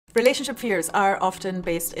Relationship fears are often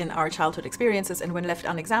based in our childhood experiences, and when left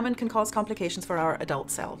unexamined can cause complications for our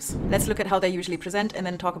adult selves. Let's look at how they usually present and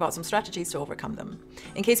then talk about some strategies to overcome them.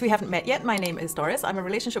 In case we haven't met yet, my name is Doris. I'm a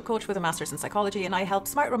relationship coach with a master's in psychology, and I help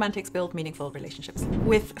smart romantics build meaningful relationships.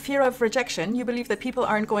 With fear of rejection, you believe that people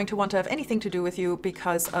aren't going to want to have anything to do with you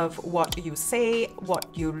because of what you say, what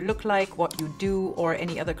you look like, what you do, or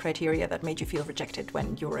any other criteria that made you feel rejected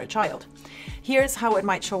when you were a child. Here's how it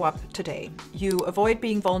might show up today. You avoid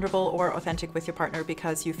being vulnerable or authentic with your partner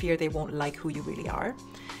because you fear they won't like who you really are.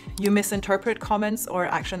 You misinterpret comments or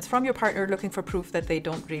actions from your partner looking for proof that they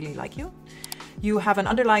don't really like you. You have an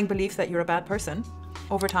underlying belief that you're a bad person.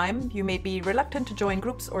 Over time, you may be reluctant to join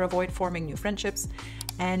groups or avoid forming new friendships,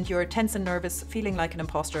 and you're tense and nervous, feeling like an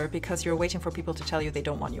imposter because you're waiting for people to tell you they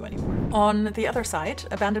don't want you anymore. On the other side,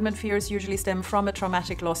 abandonment fears usually stem from a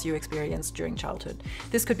traumatic loss you experienced during childhood.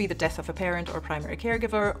 This could be the death of a parent or primary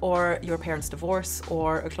caregiver, or your parents' divorce,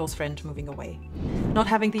 or a close friend moving away. Not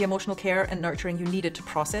having the emotional care and nurturing you needed to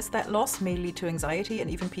process that loss may lead to anxiety and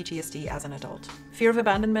even PTSD as an adult. Fear of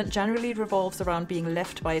abandonment generally revolves around being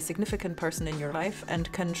left by a significant person in your life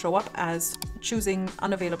and can show up as choosing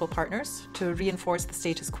unavailable partners to reinforce the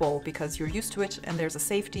status quo because you're used to it and there's a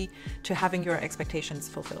safety to having your expectations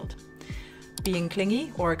fulfilled. Being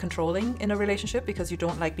clingy or controlling in a relationship because you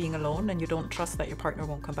don't like being alone and you don't trust that your partner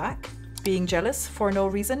won't come back. Being jealous for no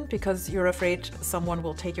reason because you're afraid someone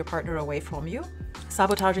will take your partner away from you.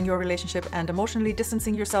 Sabotaging your relationship and emotionally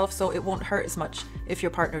distancing yourself so it won't hurt as much if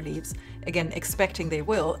your partner leaves. Again, expecting they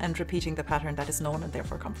will and repeating the pattern that is known and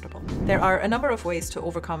therefore comfortable. There are a number of ways to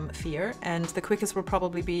overcome fear, and the quickest will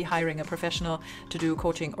probably be hiring a professional to do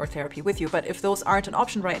coaching or therapy with you. But if those aren't an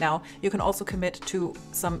option right now, you can also commit to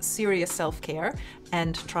some serious self-care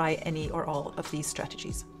and try any or all of these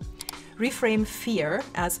strategies. Reframe fear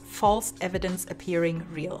as false evidence appearing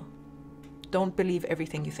real. Don't believe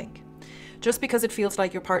everything you think. Just because it feels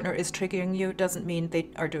like your partner is triggering you doesn't mean they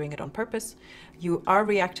are doing it on purpose. You are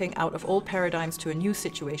reacting out of old paradigms to a new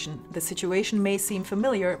situation. The situation may seem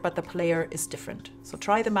familiar, but the player is different. So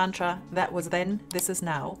try the mantra, that was then, this is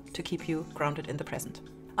now, to keep you grounded in the present.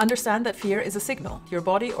 Understand that fear is a signal. Your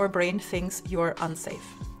body or brain thinks you're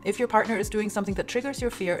unsafe. If your partner is doing something that triggers your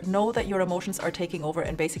fear, know that your emotions are taking over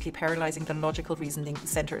and basically paralyzing the logical reasoning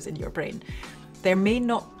centers in your brain. There may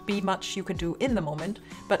not be much you can do in the moment,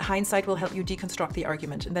 but hindsight will help you deconstruct the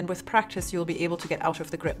argument, and then with practice you'll be able to get out of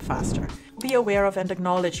the grip faster. Be aware of and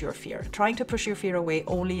acknowledge your fear. Trying to push your fear away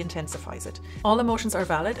only intensifies it. All emotions are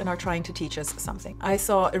valid and are trying to teach us something. I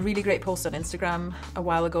saw a really great post on Instagram a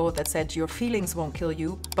while ago that said your feelings won't kill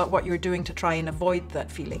you, but what you're doing to try and avoid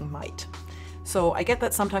that feeling might. So I get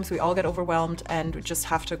that sometimes we all get overwhelmed and we just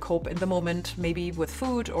have to cope in the moment, maybe with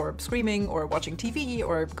food or screaming or watching TV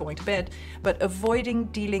or going to bed, but avoiding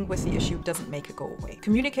dealing with the issue doesn't make it go away.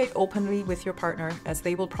 Communicate openly with your partner, as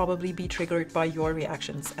they will probably be triggered by your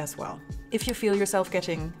reactions as well. If you feel yourself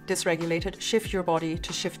getting dysregulated, shift your body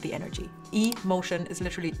to shift the energy. Emotion is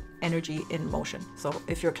literally energy in motion. So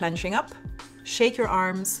if you're clenching up, shake your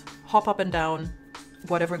arms, hop up and down,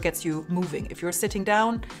 whatever gets you moving. If you're sitting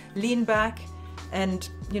down, lean back and,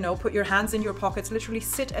 put your hands in your pockets, literally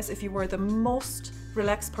sit as if you were the most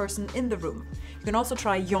relaxed person in the room. You can also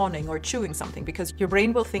try yawning or chewing something because your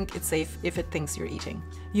brain will think it's safe if it thinks you're eating.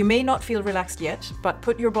 You may not feel relaxed yet, but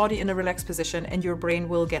put your body in a relaxed position and your brain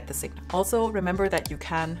will get the signal. Also, remember that you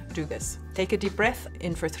can do this. Take a deep breath,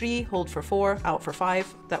 in for 3, hold for 4, out for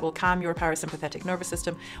 5. That will calm your parasympathetic nervous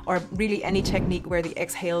system, or really any technique where the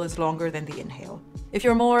exhale is longer than the inhale. If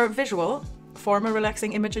you're more visual, form a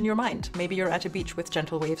relaxing image in your mind. Maybe you're at a beach with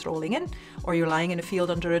gentle waves rolling in, or you're lying in a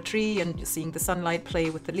field under a tree and you're seeing the sunlight play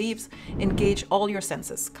with the leaves. Engage all your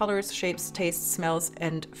senses, colors, shapes, tastes, smells,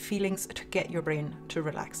 and feelings to get your brain to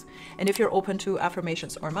relax. And if you're open to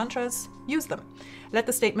affirmations or mantras, use them. Let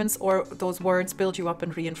the statements or those words build you up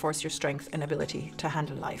and reinforce your strength and ability to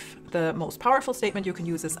handle life. The most powerful statement you can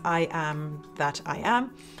use is I am that I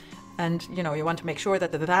am. And you want to make sure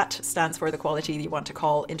that the that stands for the quality you want to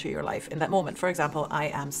call into your life in that moment. For example, I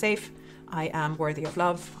am safe, I am worthy of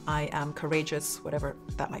love, I am courageous, whatever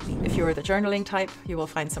that might be. If you're the journaling type, you will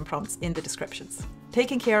find some prompts in the descriptions.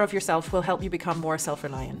 Taking care of yourself will help you become more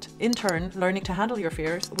self-reliant. In turn, learning to handle your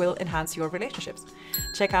fears will enhance your relationships.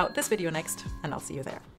 Check out this video next, and I'll see you there.